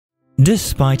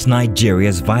Despite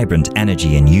Nigeria's vibrant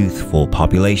energy and youthful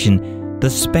population, the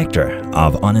spectre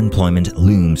of unemployment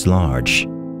looms large.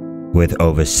 With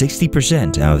over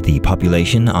 60% of the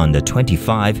population under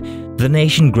 25, the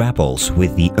nation grapples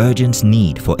with the urgent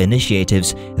need for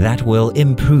initiatives that will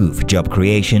improve job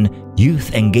creation,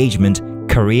 youth engagement,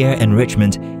 career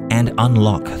enrichment, and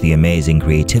unlock the amazing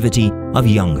creativity of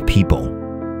young people.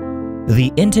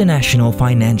 The International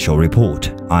Financial Report,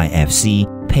 IFC,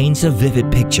 paints a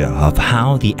vivid picture of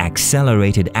how the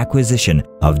accelerated acquisition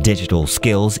of digital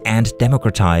skills and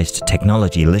democratized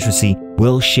technology literacy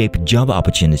will shape job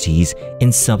opportunities in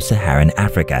sub-Saharan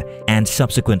Africa and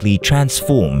subsequently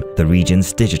transform the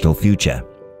region's digital future.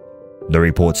 The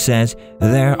report says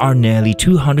there are nearly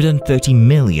 230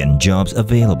 million jobs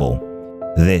available.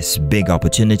 This big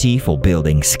opportunity for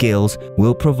building skills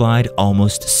will provide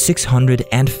almost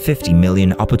 650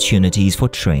 million opportunities for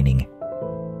training.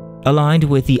 Aligned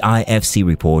with the IFC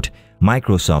report,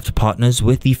 Microsoft partners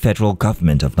with the federal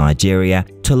government of Nigeria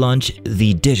to launch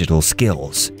the Digital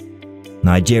Skills.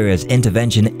 Nigeria's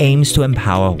intervention aims to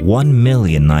empower 1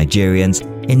 million Nigerians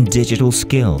in digital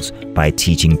skills by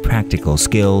teaching practical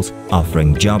skills,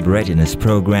 offering job readiness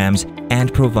programs,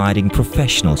 and providing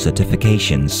professional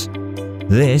certifications.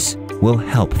 This will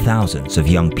help thousands of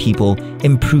young people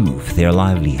improve their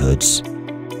livelihoods.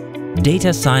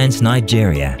 Data Science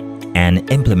Nigeria, an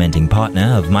implementing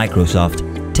partner of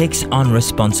Microsoft, takes on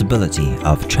responsibility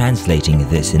of translating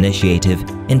this initiative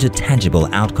into tangible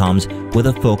outcomes with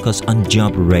a focus on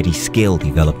job-ready skill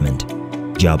development,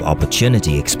 job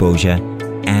opportunity exposure,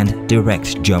 and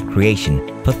direct job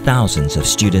creation for thousands of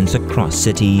students across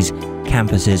cities,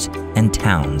 campuses, and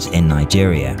towns in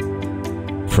Nigeria.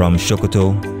 From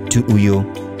Sokoto to Uyo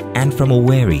and from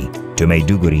Owerri to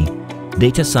Maiduguri,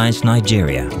 Data Science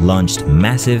Nigeria launched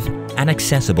massive and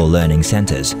accessible learning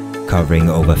centers covering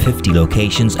over 50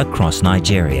 locations across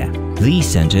Nigeria. These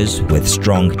centers, with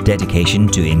strong dedication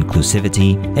to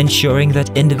inclusivity, ensuring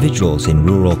that individuals in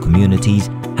rural communities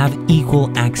have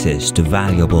equal access to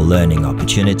valuable learning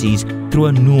opportunities through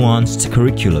a nuanced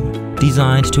curriculum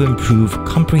designed to improve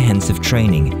comprehensive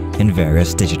training in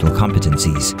various digital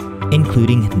competencies,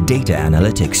 including data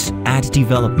analytics, ad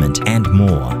development, and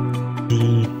more.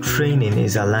 The training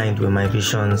is aligned with my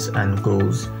visions and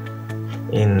goals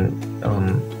in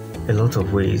a lot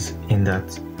of ways, in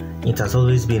that it has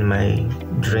always been my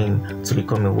dream to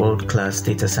become a world-class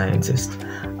data scientist,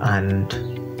 and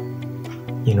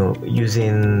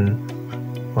using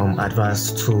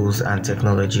advanced tools and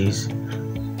technologies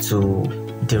to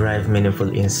derive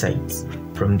meaningful insights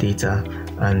from data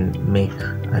and make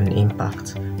an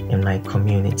impact in my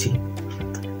community.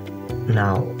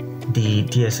 Now, the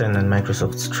DSN and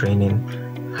Microsoft's training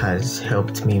has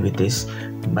helped me with this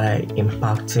by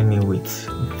impacting me with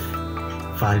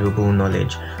valuable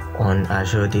knowledge on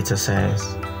Azure Data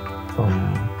Science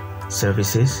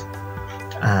services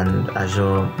and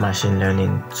Azure machine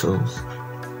learning tools.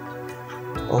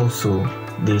 Also,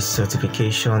 this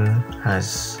certification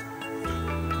has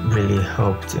really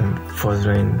helped in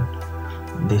furthering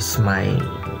my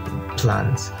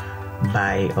plans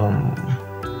by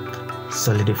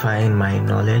solidifying my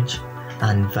knowledge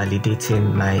and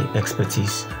validating my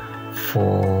expertise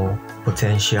for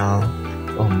potential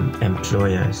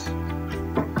employers.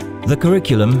 The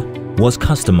curriculum was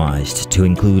customized to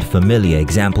include familiar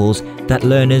examples that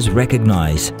learners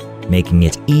recognize, making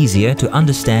it easier to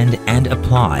understand and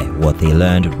apply what they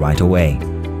learned right away.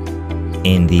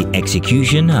 In the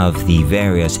execution of the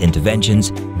various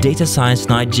interventions, Data Science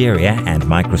Nigeria and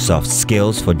Microsoft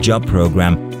Skills for Job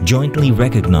program jointly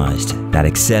recognized that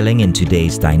excelling in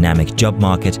today's dynamic job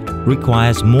market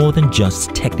requires more than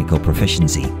just technical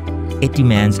proficiency. It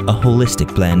demands a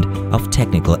holistic blend of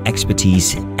technical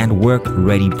expertise and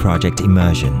work-ready project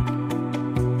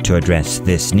immersion. To address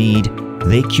this need,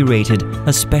 they curated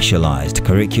a specialized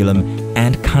curriculum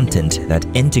and content that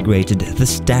integrated the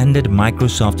standard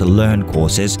Microsoft Learn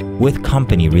courses with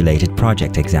company-related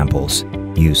project examples,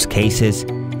 use cases,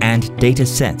 and data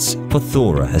sets for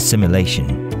thorough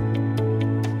assimilation.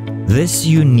 This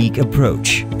unique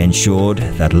approach ensured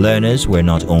that learners were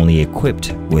not only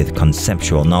equipped with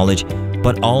conceptual knowledge,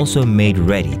 but also made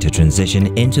ready to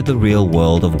transition into the real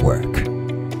world of work.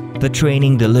 The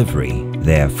training delivery,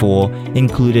 therefore,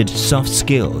 included soft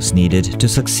skills needed to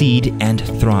succeed and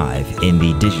thrive in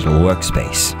the digital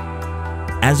workspace.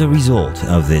 As a result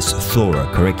of this thorough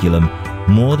curriculum,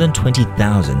 more than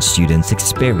 20,000 students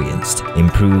experienced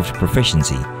improved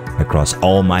proficiency across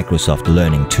all Microsoft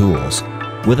Learning tools,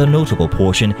 with a notable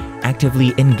portion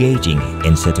actively engaging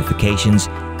in certifications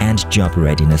and job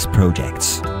readiness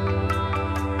projects.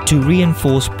 To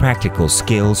reinforce practical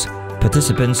skills,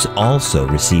 participants also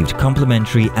received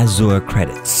complimentary Azure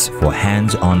credits for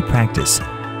hands-on practice,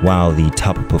 while the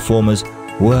top performers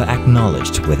were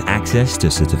acknowledged with access to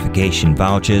certification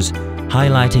vouchers,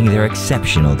 highlighting their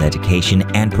exceptional dedication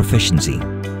and proficiency.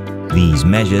 These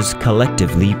measures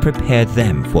collectively prepared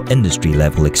them for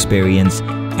industry-level experience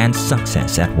and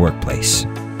success at workplace.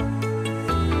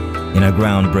 In a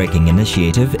groundbreaking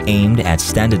initiative aimed at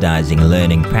standardizing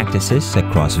learning practices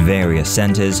across various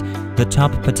centers, the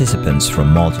top participants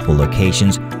from multiple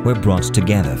locations were brought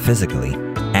together physically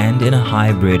and in a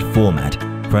hybrid format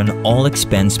for an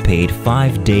all-expense-paid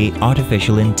 5-day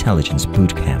artificial intelligence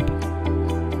bootcamp.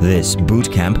 This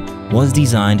bootcamp was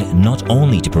designed not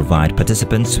only to provide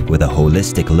participants with a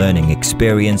holistic learning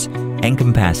experience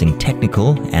encompassing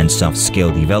technical and soft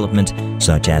skill development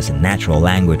such as natural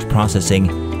language processing,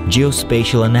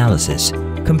 geospatial analysis,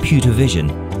 computer vision,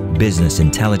 business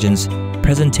intelligence,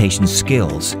 presentation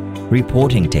skills,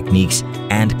 reporting techniques,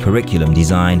 and curriculum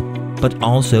design, but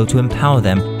also to empower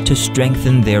them to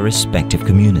strengthen their respective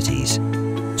communities,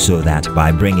 so that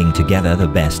by bringing together the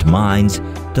best minds,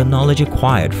 the knowledge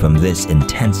acquired from this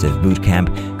intensive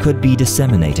bootcamp could be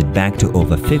disseminated back to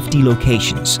over 50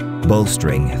 locations,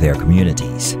 bolstering their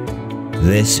communities.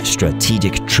 This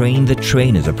strategic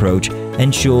train-the-trainers approach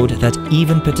ensured that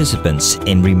even participants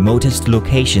in remotest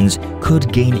locations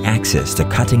could gain access to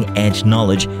cutting-edge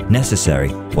knowledge necessary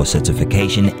for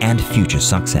certification and future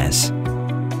success.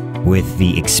 With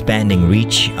the expanding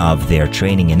reach of their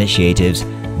training initiatives,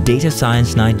 Data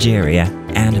Science Nigeria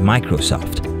and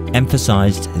Microsoft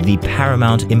emphasized the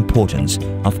paramount importance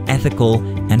of ethical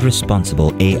and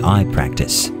responsible AI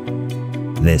practice.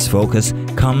 This focus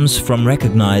comes from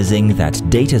recognizing that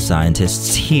data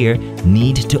scientists here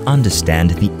need to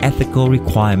understand the ethical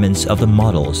requirements of the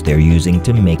models they're using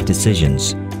to make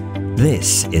decisions.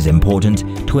 This is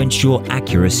important to ensure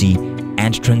accuracy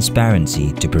and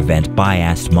transparency to prevent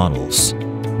biased models,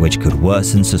 which could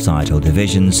worsen societal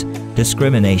divisions,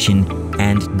 discrimination,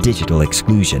 and digital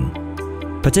exclusion.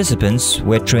 Participants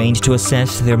were trained to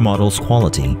assess their model's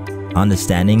quality,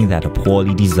 understanding that a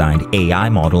poorly designed AI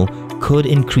model could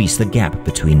increase the gap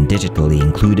between digitally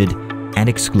included and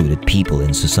excluded people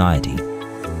in society.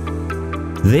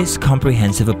 This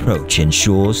comprehensive approach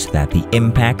ensures that the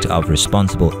impact of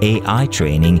responsible AI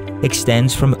training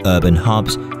extends from urban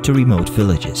hubs to remote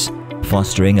villages,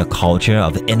 fostering a culture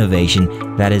of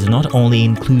innovation that is not only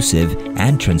inclusive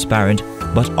and transparent,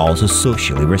 but also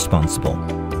socially responsible.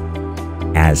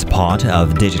 As part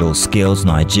of Digital Skills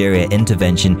Nigeria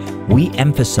intervention, we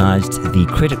emphasized the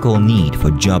critical need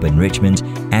for job enrichment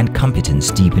and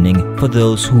competence deepening for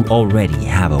those who already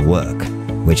have a work,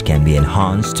 which can be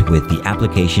enhanced with the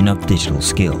application of digital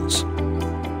skills.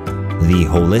 The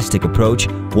holistic approach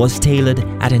was tailored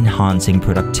at enhancing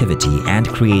productivity and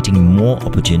creating more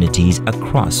opportunities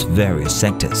across various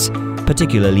sectors,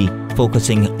 particularly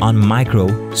focusing on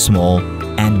micro, small,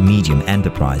 and medium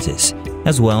enterprises,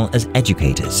 as well as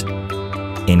educators.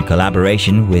 In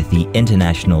collaboration with the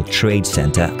International Trade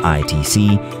Center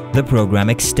 (ITC), the program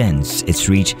extends its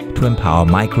reach to empower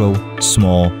micro,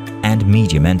 small, and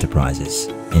medium enterprises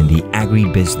in the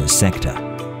agribusiness sector.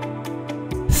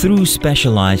 Through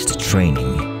specialized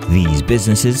training, these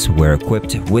businesses were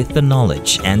equipped with the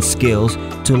knowledge and skills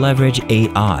to leverage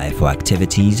AI for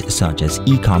activities such as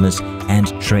e-commerce and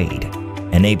trade,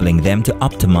 enabling them to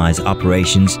optimize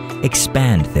operations,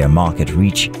 expand their market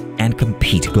reach, and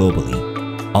compete globally.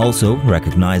 Also,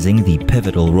 recognizing the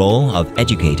pivotal role of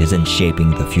educators in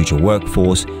shaping the future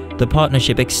workforce, the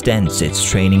partnership extends its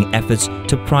training efforts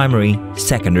to primary,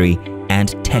 secondary,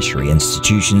 and tertiary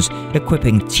institutions,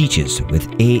 equipping teachers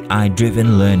with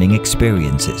AI-driven learning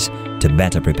experiences to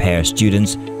better prepare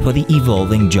students for the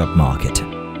evolving job market.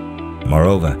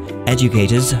 Moreover,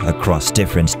 educators across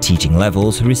different teaching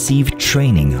levels receive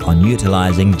training on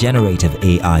utilizing generative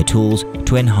AI tools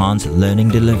to enhance learning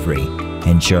delivery,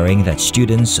 ensuring that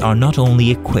students are not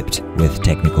only equipped with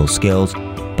technical skills,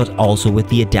 but also with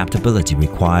the adaptability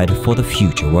required for the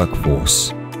future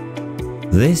workforce.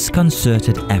 This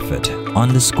concerted effort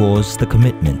underscores the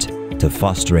commitment to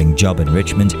fostering job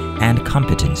enrichment and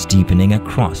competence deepening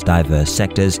across diverse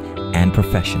sectors and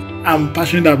professions. I'm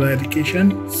passionate about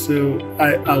education, so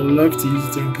I would love to use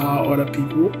it to empower other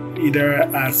people, either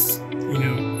as,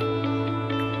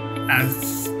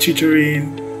 as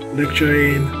tutoring,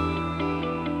 lecturing,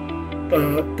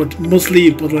 but mostly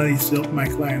importantly to help my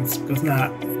clients, because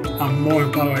now I'm more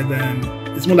empowered than,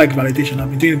 it's more like validation. I've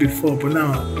been doing it before, but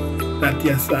now that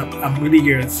yes, I'm really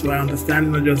good, so I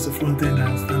understand not just the front end, I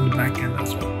understand the back end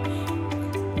as well.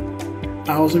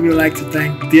 I also would like to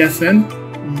thank DSN,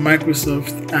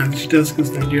 Microsoft, and Digital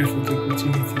Skills Nigeria for the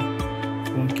opportunity.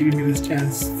 for giving me this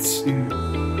chance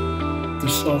to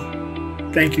solve.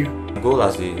 Thank you. My goal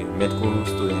as a medical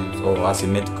student or as a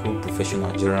medical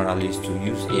professional generally is to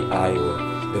use AI or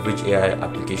leverage AI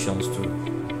applications to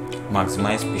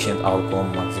maximize patient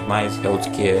outcome, maximize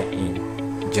healthcare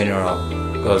in general.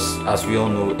 Because as we all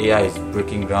know, AI is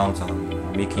breaking grounds and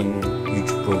making huge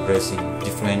progress in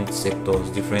different sectors,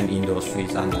 different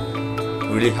industries, and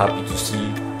really happy to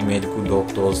see medical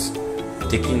doctors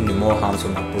taking the more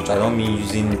hands-on approach. I don't mean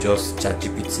using just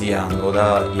ChatGPT and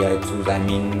other AI tools, I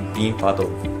mean being part of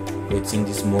creating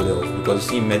these models, because you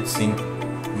see in medicine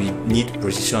we need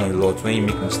precision a lot. When you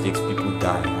make mistakes, people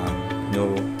die, and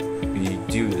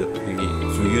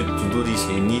to do this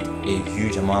you need a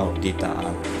huge amount of data,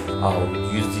 and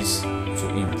I'll use this to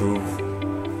improve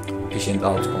patient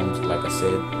outcomes, like I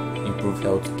said, improve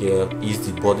healthcare, ease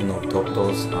the burden of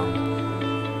doctors,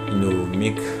 and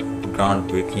make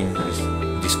groundbreaking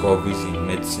discoveries in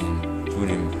medicine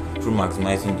through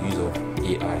maximizing the use of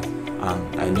AI.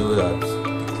 And I know that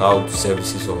the cloud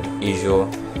services of Azure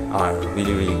are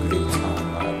really, really great,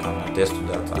 and I can attest to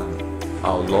that, and I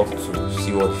would love to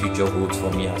see what the future holds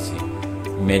for me as a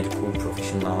medical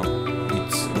professional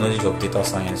with knowledge of data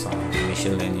science and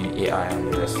machine learning, AI,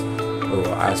 and the rest.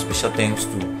 So I have special thanks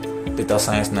to Data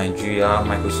Science Nigeria,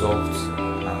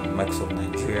 Microsoft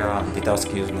Nigeria, and Data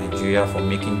Skills Nigeria for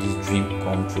making this dream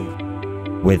come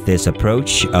true. With this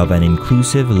approach of an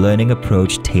inclusive learning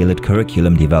approach, tailored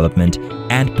curriculum development,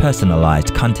 and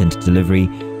personalized content delivery,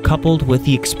 coupled with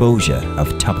the exposure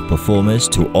of top performers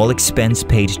to all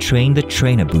expense-paid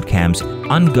train-the-trainer bootcamps,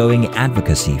 ongoing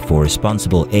advocacy for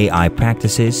responsible AI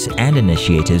practices and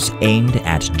initiatives aimed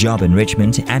at job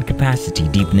enrichment and capacity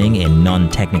deepening in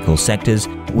non-technical sectors,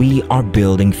 we are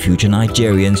building future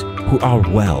Nigerians who are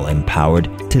well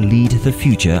empowered to lead the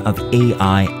future of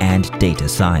AI and data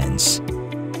science.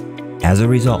 As a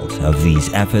result of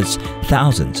these efforts,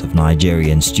 thousands of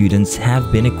Nigerian students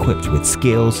have been equipped with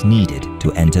skills needed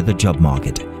to enter the job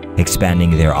market,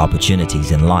 expanding their opportunities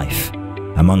in life.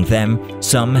 Among them,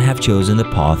 some have chosen the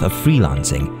path of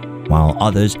freelancing, while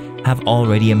others have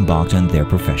already embarked on their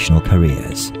professional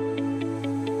careers.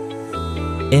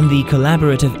 In the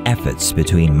collaborative efforts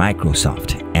between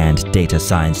Microsoft and Data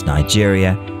Science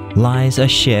Nigeria lies a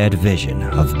shared vision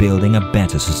of building a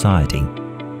better society.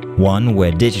 One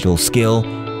where digital skill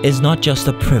is not just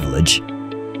a privilege,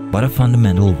 but a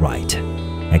fundamental right,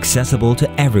 accessible to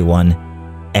everyone,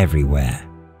 everywhere.